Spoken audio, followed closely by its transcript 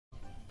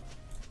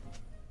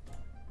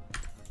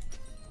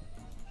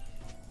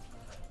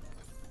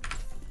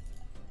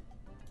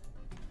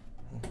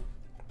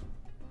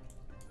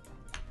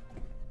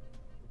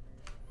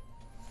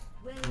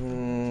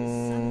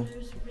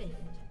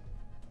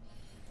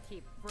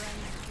Keep friends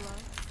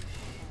close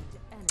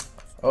and enemies.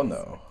 Oh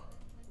no.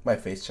 My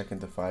face check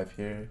into 5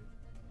 here.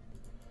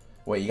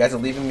 Wait, you guys are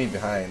leaving me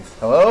behind.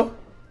 Hello?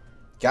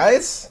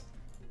 Guys?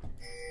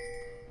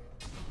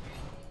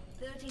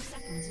 30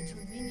 seconds until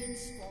minions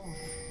spawn.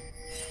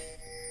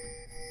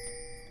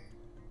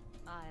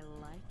 I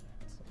like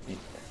it.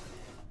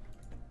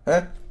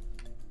 Huh?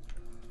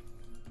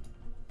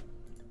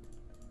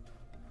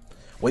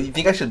 What do you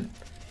think I should...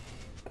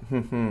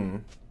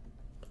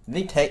 I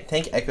think tank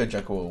Ekko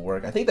jungle will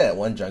work. I think that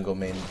one jungle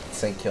main,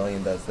 St.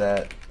 Killian, does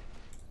that.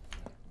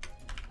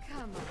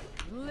 Come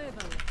on, live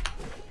a little.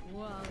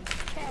 Well, you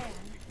can.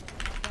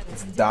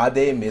 It's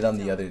Dade mid on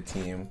the other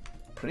team.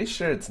 Pretty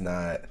sure it's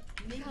not.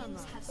 Come on,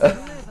 live a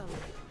little.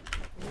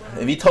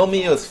 If he told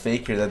me it was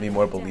faker, that'd be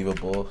more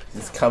believable.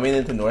 He's coming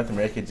into North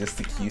America just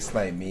to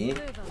Q-snipe me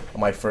on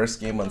my first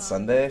game on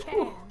Sunday.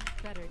 Whew.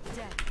 Better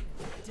dead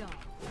than dumb.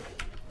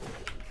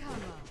 Come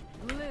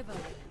on, live a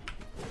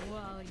little.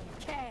 Well, you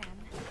can.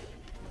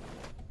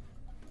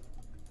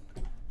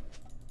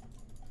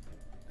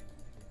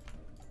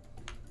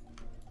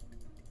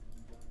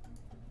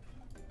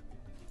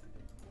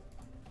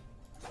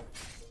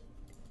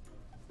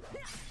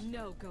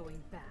 No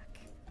going back.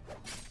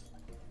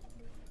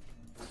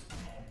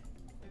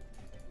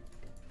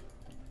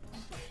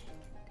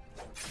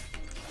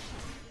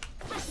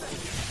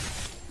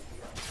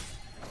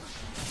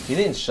 He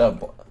didn't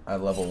shove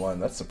at level 1.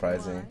 That's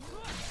surprising.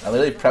 I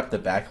literally prepped the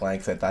backline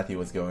because I thought he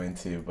was going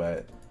to,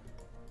 but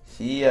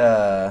he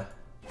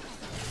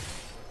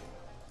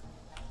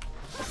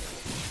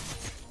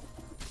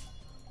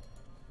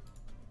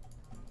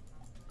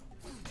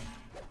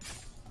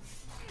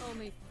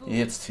he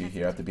hits 2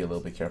 here. I have to be a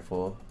little bit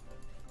careful.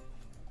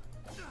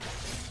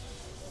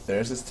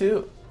 There's his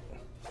 2.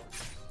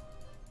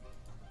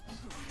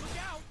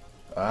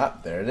 Ah,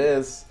 there it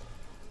is.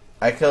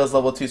 Ekko's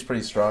level 2 is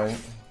pretty strong.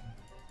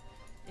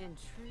 Intriguing.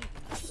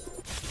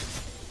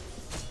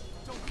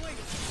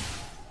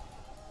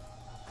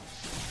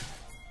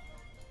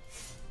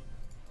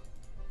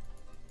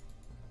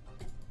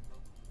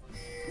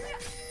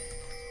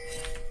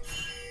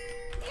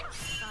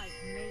 I've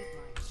made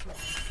my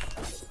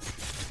choice.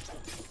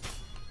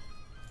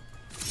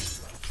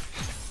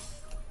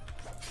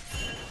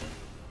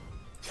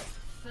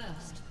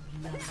 First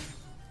love.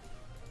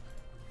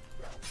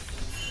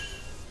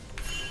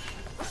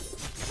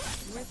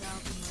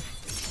 Without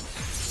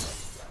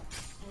mercy.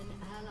 An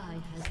ally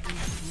has been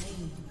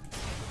slain.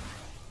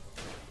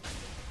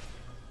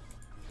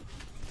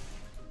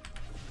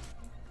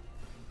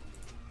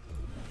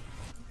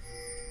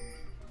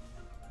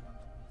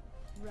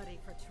 Ready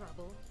for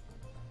trouble?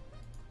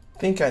 I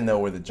think I know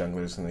where the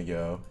jungler's gonna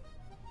go.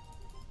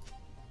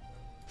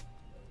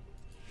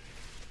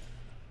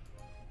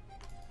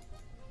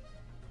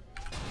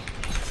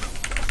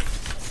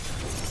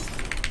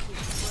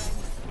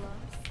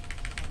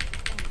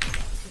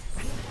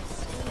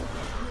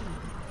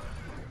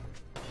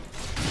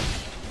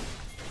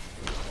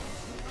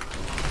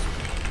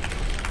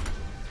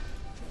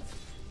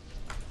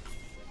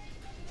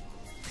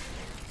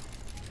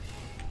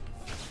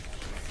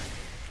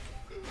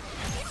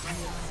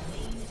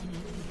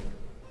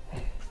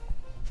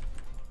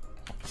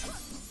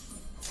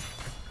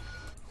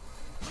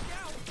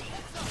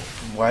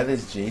 Why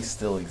does Jay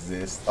still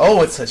exist?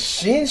 Oh, it's a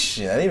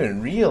Shinshin. I didn't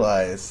even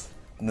realize.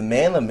 The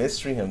man of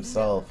mystery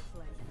himself.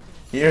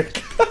 Here.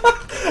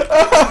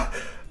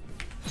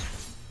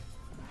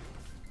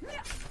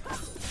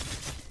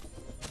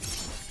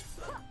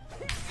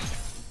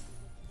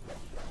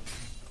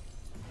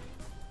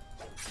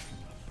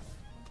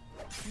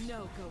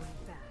 No going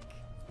back.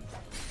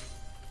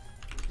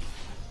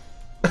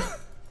 An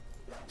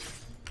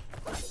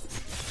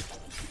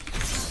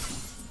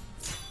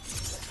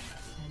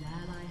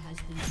ally has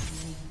been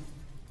slain.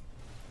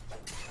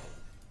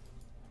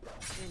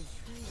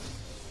 Intriguing.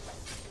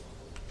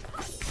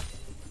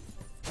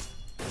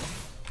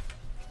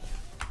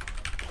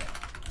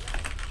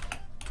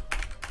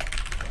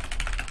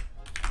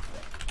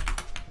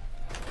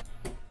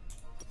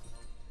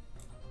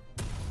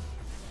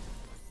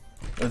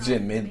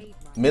 Legit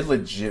mid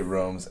legit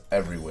roams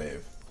every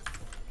wave.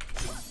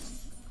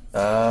 He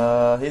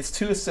has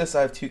 2 assists,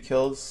 I have 2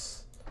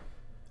 kills.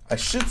 I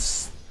should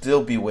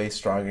still be way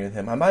stronger than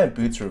him. I might have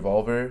Boots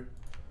Revolver.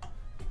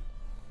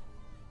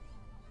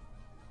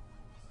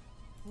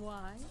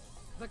 Why?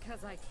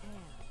 Because I can.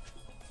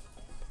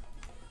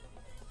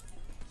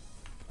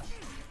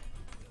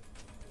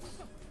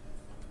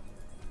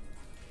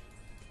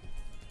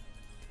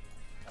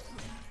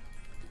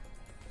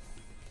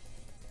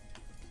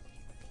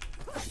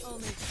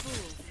 Only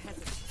fools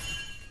hesitate.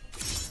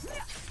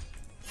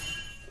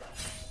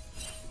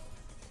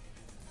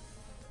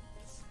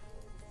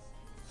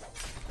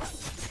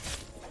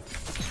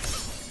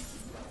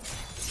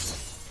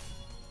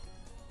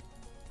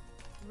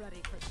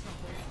 Ready for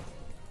trouble.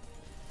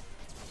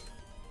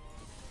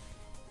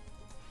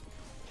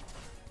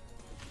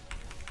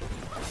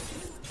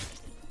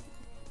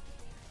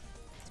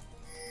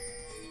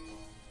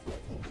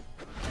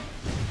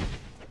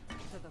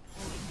 To the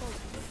point.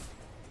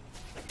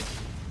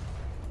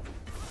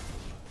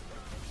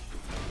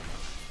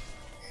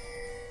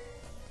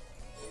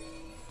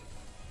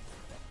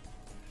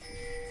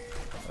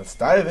 Let's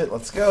dive it.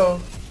 Let's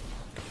go.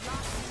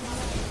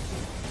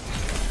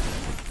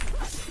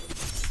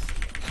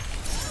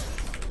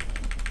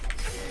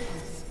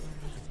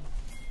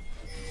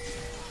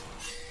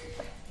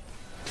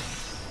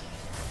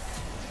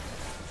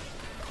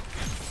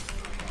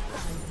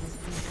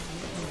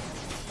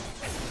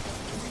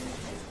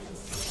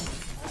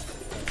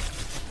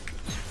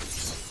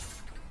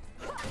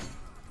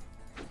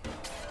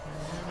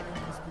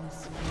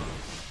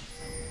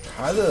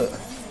 How the...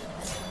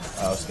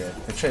 Oh, I was scared.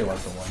 They trade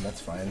 1-for-1.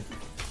 That's fine.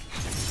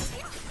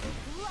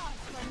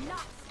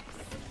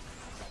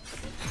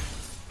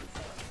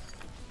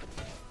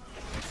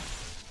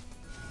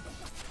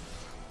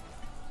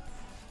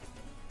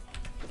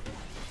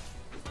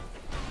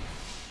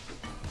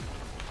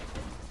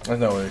 There's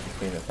no way we can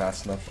clean it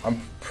fast enough.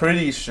 I'm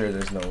pretty sure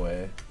there's no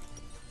way.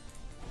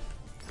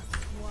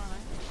 Why?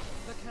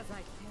 Because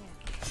I can.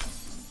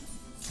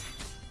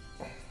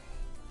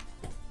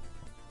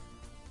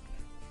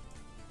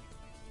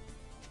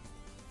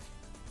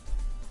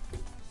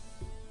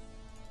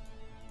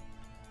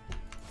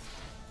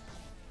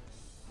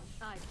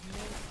 I've made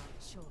my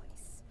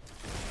choice.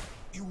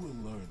 You will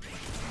learn what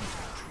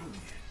future truly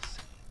is.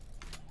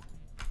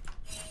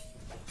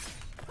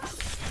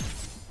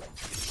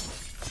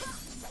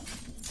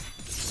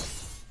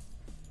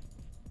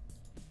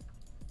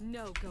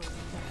 No going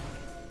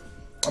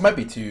back. I might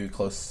be too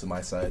close to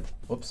my side.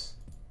 Whoops.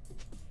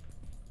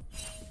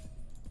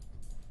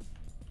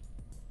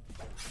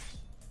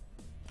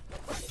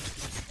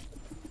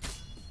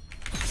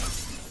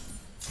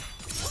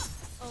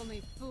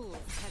 Only fools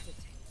hesitate.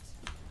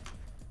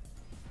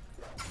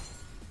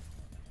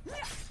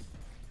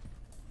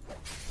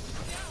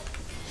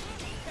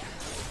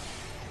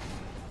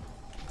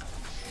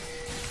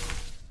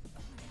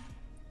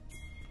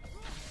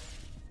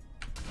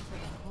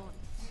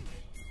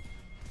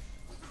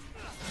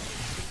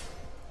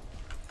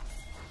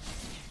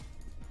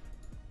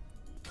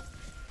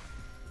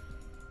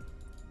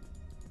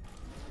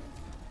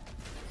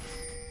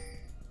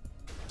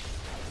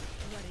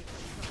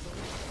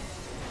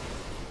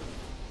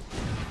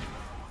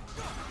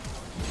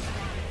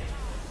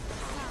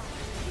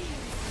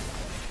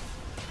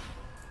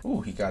 Ooh,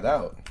 he got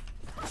out.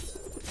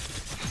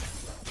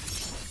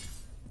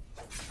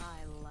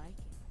 I like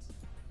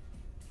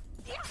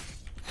it.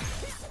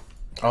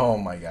 Oh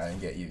my god, I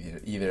didn't get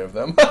either of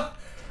them.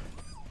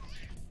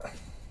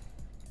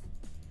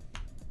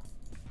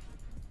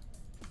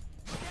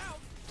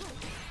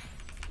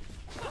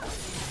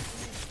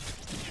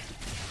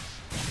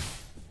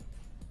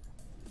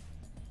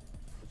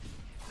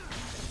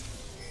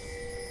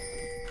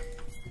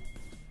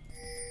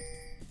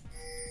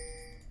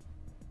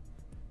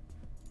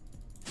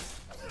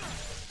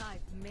 I've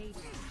made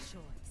my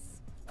choice.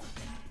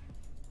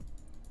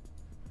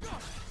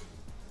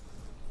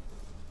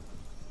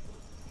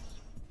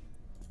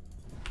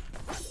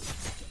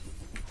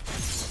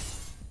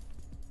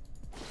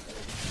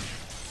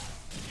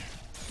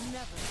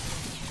 Never.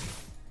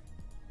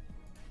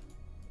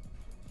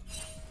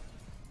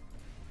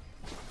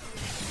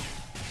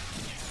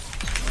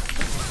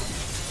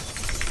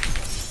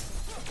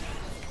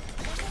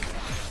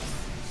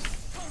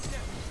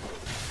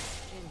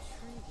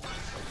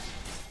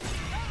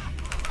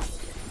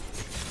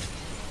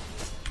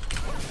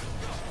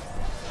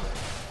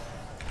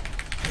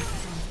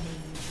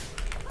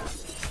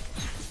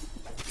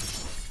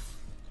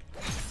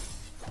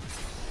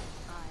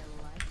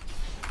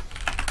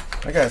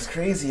 That guy's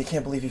crazy. I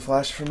can't believe he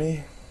flashed for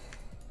me.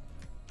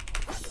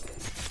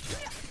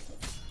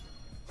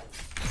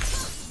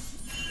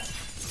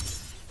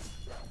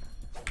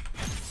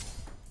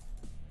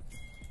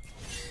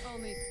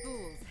 Only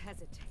fools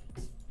hesitate.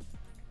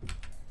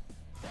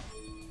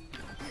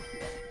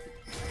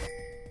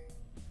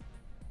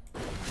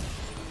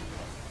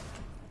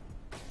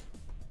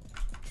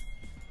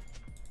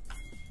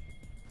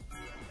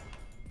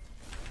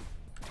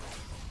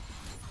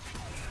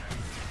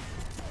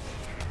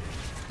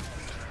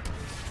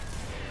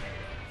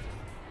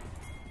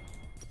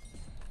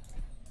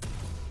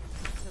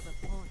 To the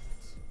point.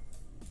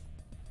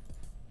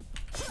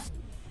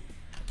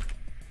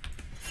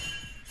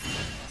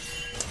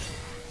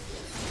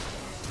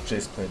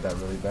 Jace played that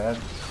really bad.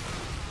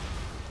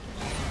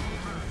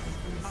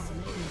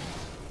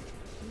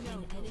 An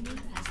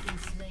enemy has been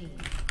slain.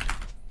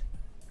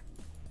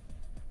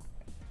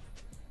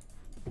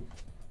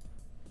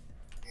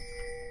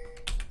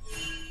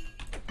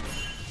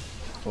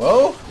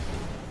 Hello?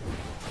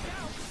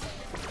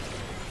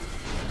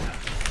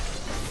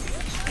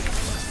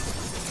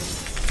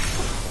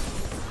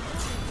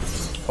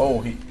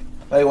 Oh, he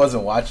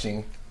wasn't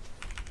watching.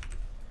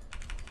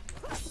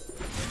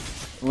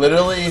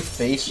 Literally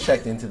face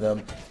checked into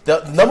them.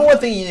 The number one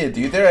thing you need to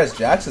do there as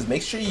Jax is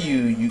make sure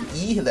you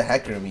E the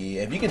heck out of me.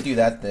 If you can do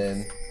that,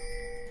 then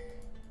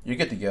you're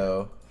good to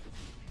go.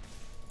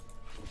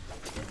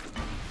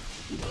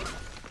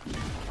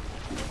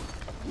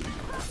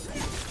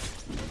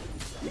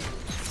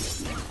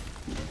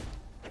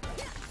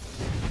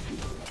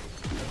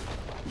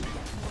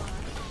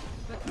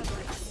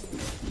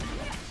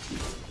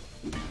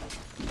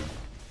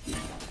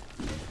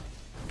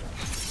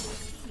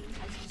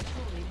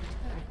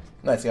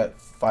 Nice, got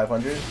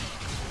 500.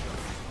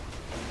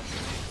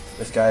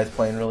 This guy is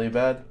playing really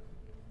bad.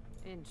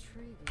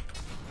 Intriguing.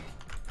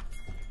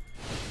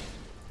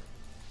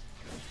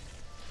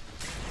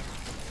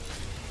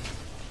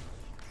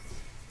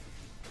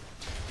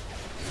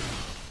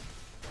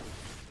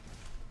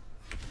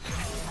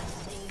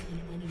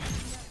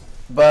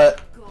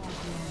 But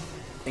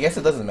I guess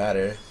it doesn't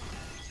matter.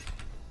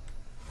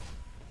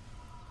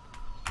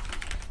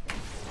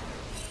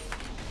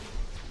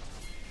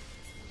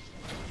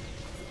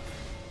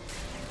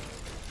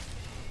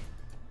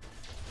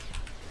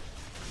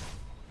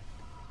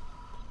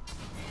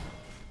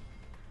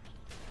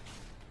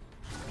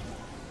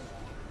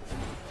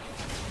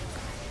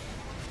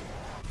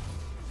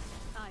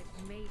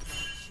 I've made my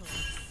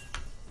choice.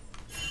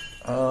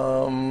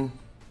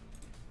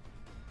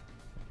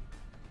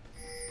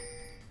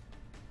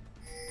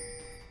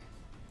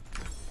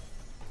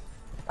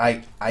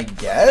 I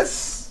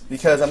guess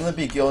because I'm gonna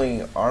be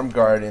going arm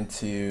guard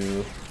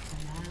into.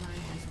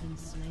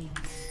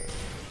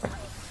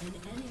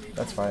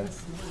 That's fine.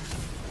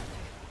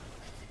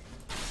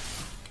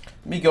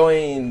 Me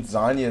going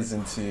Zanya's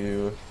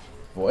into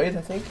Void,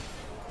 I think.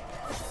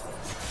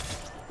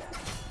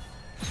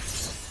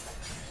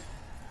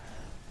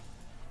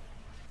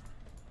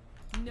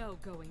 No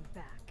going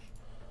back.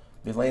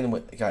 Mid lane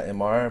got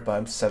MR, but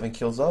I'm 7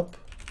 kills up.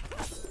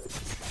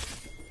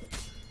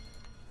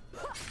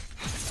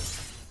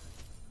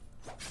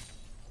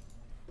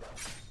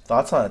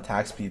 Thoughts on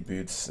attack speed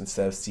boots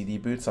instead of CD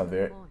boots on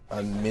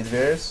mid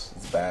Varus?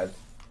 It's bad.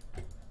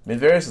 Mid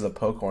Varus is a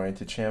poke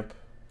oriented champ.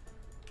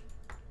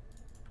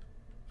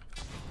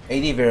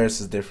 AD Varus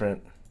is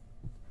different.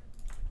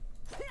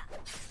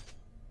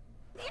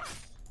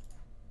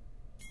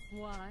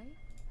 Why?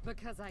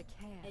 Because I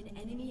can. An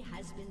enemy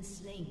has been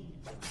slain.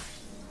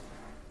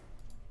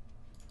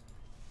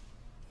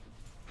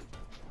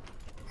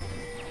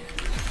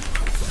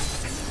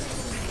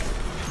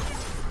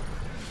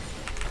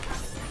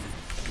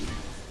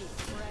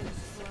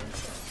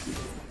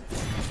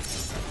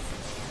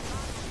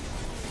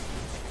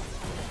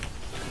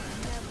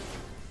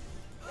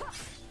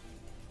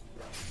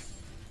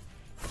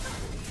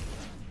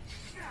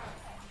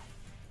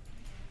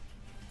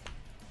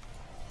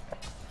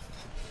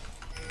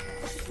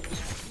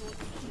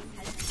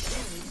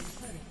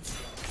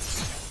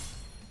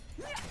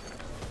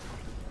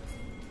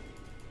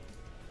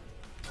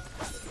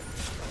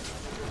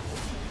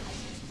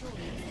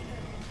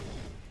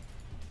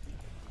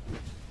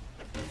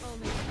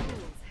 Only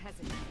fools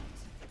hesitate.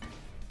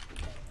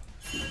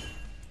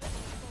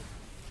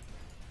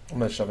 I'm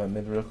gonna shove at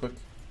mid real quick.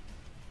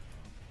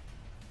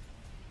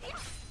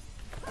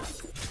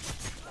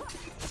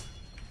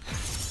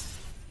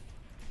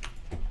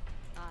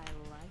 I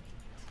like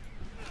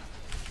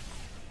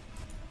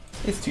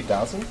it. It's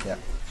 2,000? Yeah.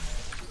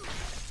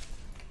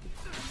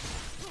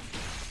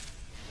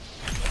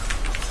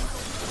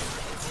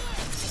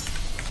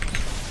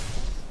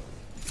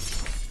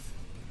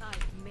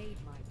 I've made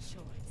my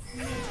choice.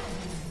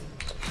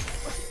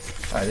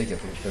 I did get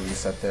the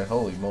reset there.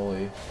 Holy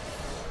moly.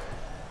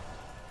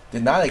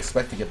 Did not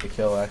expect to get the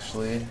kill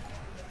actually. An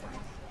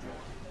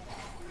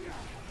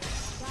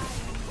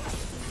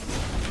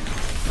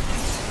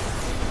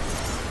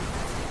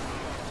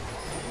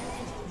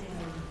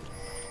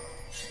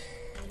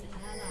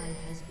ally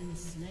has been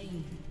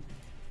slain.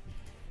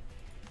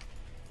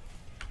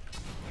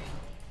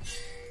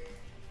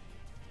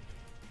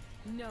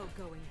 No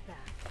going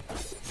back.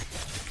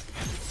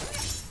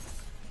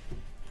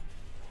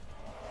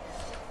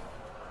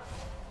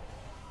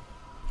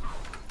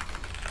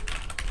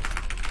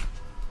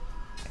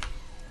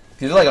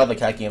 These are like all the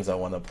cat games I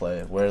want to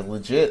play, where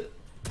legit,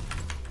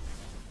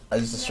 I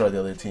just destroy the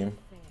other team.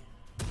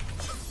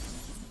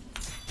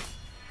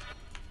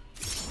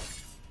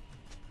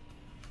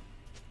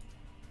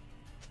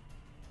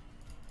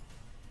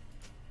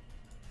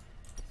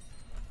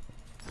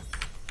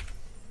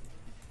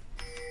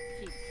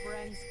 Keep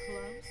friends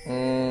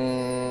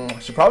close. I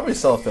should probably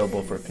sell a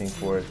failable for a pink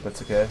ward, but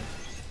it's okay.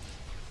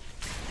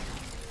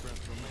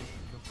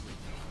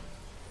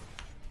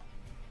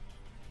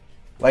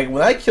 Like,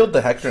 when I killed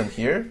the Hector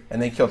here, and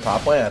then killed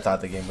top lane, I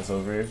thought the game was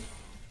over.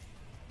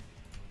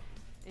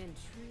 Intriguing.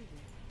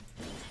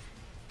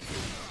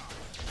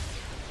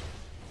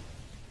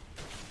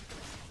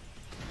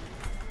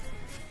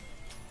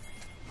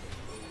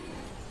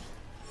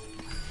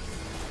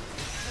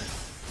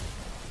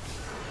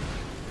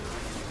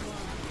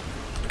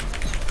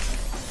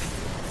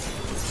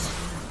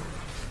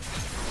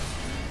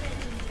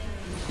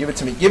 Give it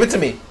to me, give it to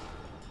me!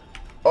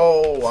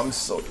 Oh, I'm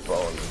so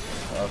prone.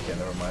 Okay,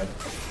 never mind.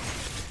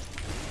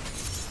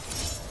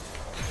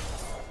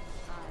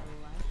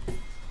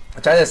 I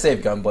tried to save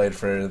Gunblade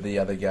for the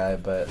other guy,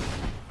 but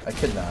I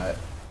could not.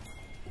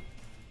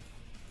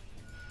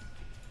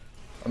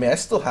 I mean, I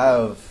still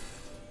have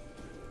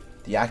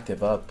the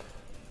active up.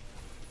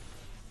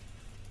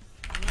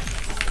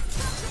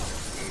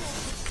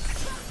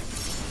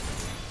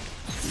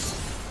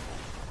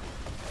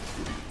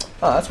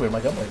 Oh, that's weird. My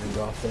Gunblade didn't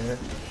go off there.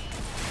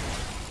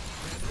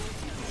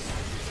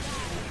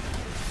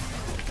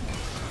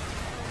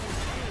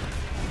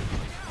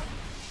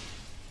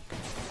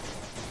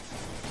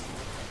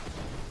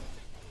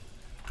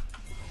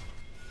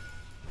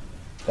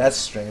 That's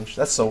strange.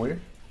 That's so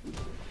weird. I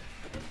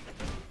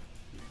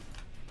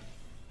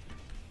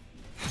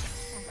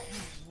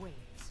can't wait.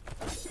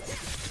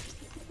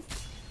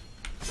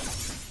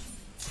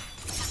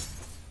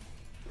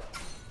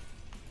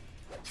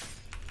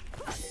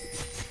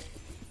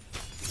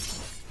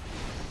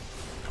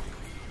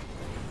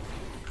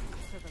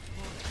 To the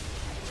point.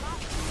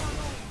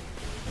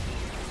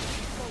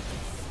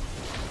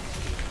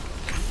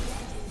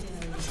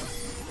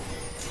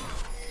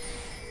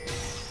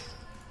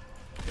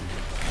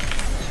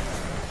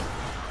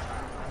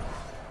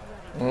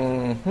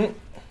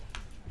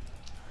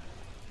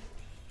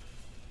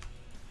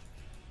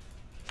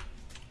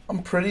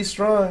 I'm pretty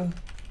strong.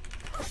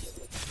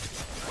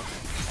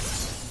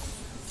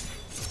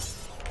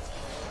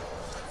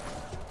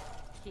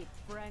 Keep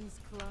friends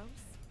close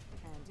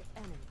and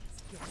enemies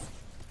guessing.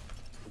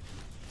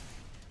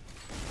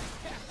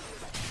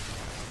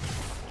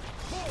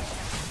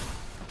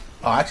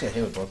 Oh, actually, I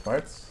hit with both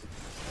parts.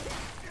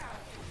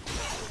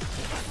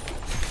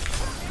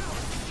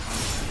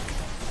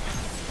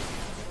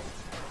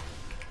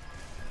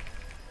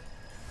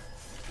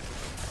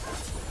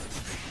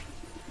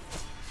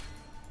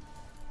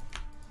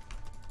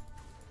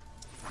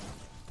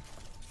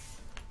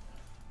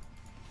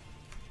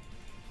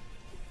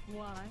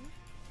 Why?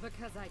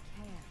 Because I can.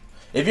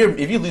 If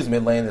you lose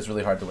mid lane, it's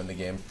really hard to win the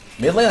game.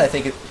 Mid lane, I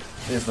think it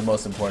is the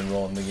most important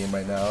role in the game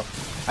right now.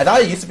 I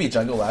thought it used to be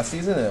jungle last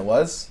season, and it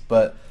was,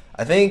 but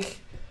I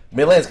think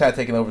mid lane is kind of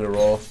taking over the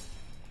role.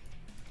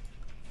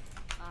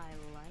 I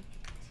like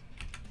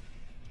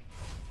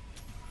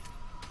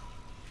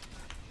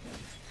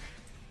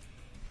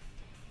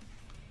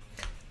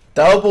it.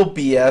 Double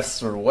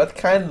BS, or what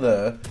kind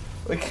of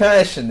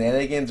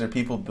shenanigans are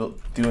people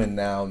doing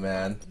now,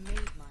 man? Made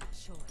my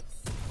choice.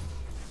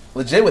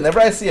 Legit, whenever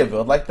I see a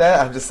build like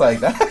that, I'm just like,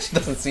 that actually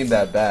doesn't seem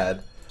that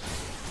bad.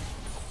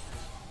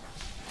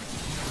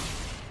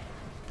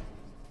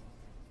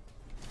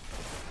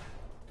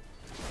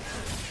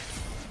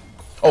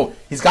 Oh,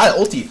 he's got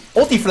an ulti.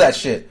 Ulti for that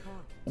shit.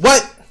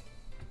 What?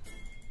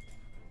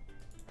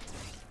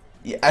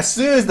 Yeah, as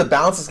soon as the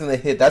bounce is gonna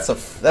hit, that's a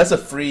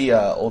free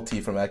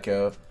ulti from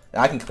Ekko.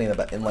 I can clean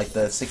up in like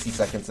the 60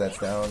 seconds that's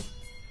down.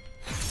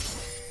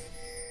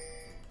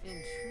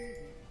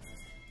 Intriguing.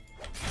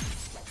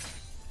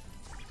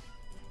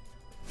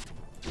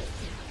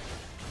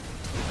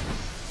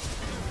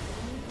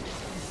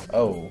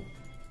 Oh.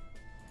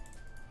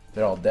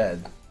 They're all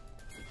dead.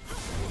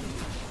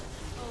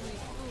 Only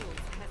fools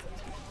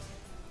hesitate.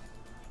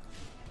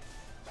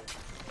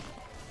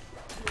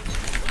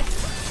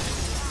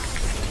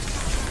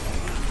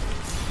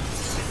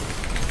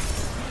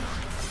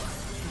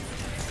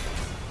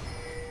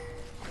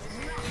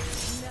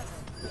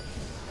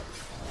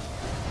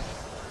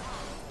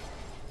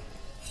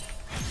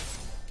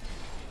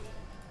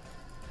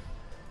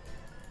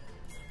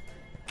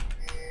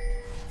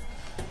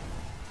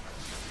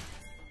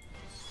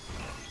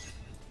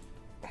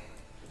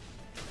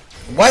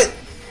 What?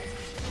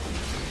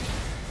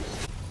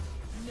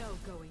 No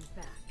going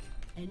back.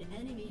 An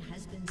enemy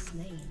has been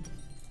slain.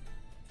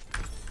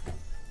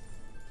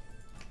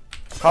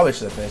 Probably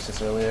should have finished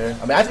this earlier.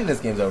 I mean, I think this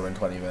game's over in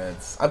 20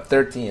 minutes. I'm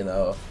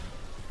 13-0.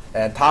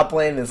 And top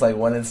lane is like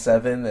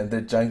 1-7, and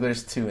the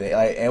jungler's 2-8.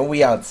 Like, and we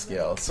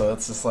outscale, so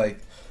it's just like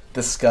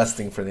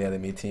disgusting for the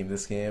enemy team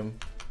this game.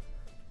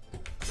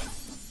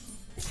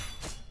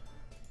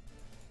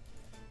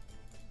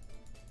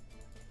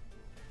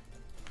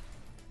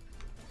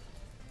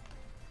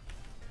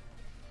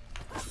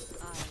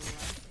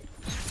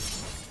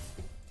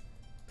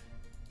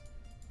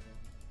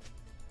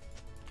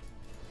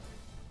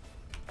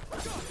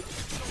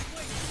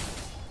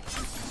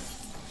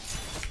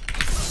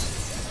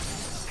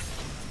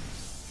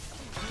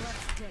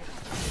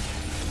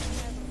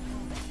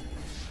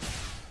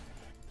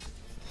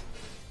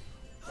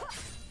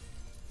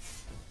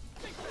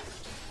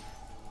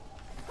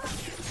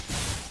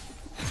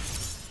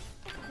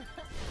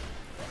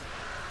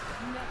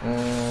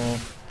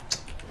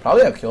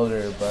 Probably have killed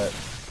her, but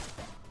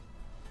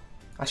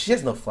she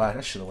has no flash.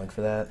 I should have went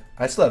for that.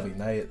 I still have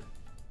ignite.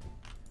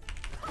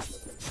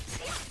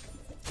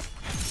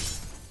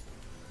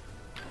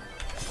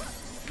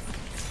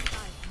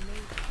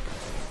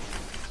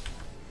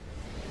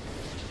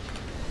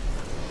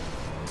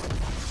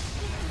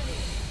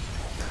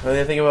 What do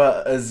you think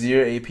about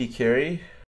Azir AP carry?